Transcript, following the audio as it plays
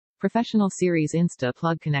Professional Series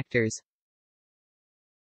Insta-Plug connectors.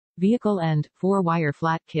 Vehicle end, 4-wire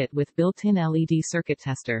flat kit with built-in LED circuit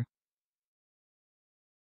tester.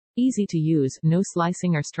 Easy to use, no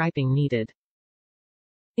slicing or striping needed.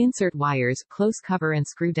 Insert wires, close cover and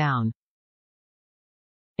screw down.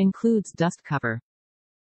 Includes dust cover.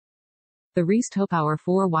 The Reese Towpower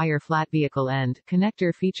 4-wire flat vehicle end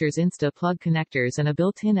connector features Insta-Plug connectors and a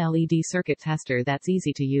built-in LED circuit tester that's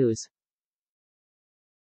easy to use.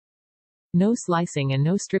 No slicing and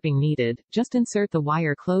no stripping needed, just insert the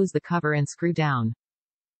wire, close the cover and screw down.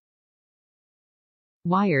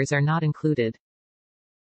 Wires are not included.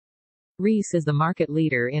 Reese is the market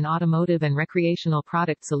leader in automotive and recreational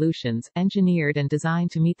product solutions, engineered and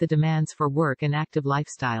designed to meet the demands for work and active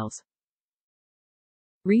lifestyles.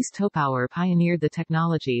 Reese Towpower pioneered the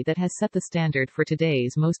technology that has set the standard for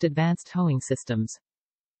today's most advanced towing systems.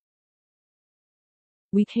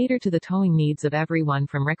 We cater to the towing needs of everyone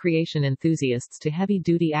from recreation enthusiasts to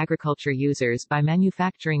heavy-duty agriculture users by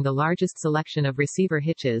manufacturing the largest selection of receiver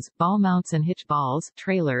hitches, ball mounts and hitch balls,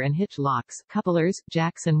 trailer and hitch locks, couplers,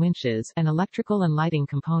 jacks and winches, and electrical and lighting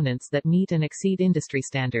components that meet and exceed industry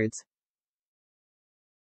standards.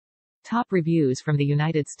 Top reviews from the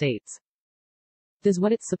United States. Does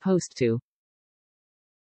what it's supposed to.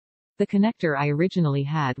 The connector I originally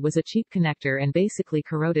had was a cheap connector and basically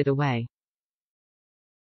corroded away.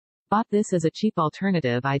 Bought this as a cheap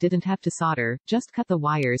alternative. I didn't have to solder, just cut the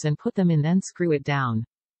wires and put them in, then screw it down.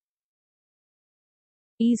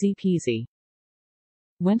 Easy peasy.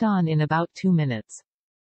 Went on in about 2 minutes.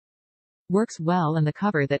 Works well and the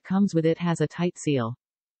cover that comes with it has a tight seal.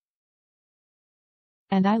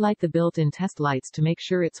 And I like the built-in test lights to make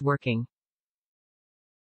sure it's working.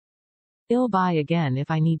 I'll buy again if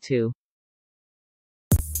I need to.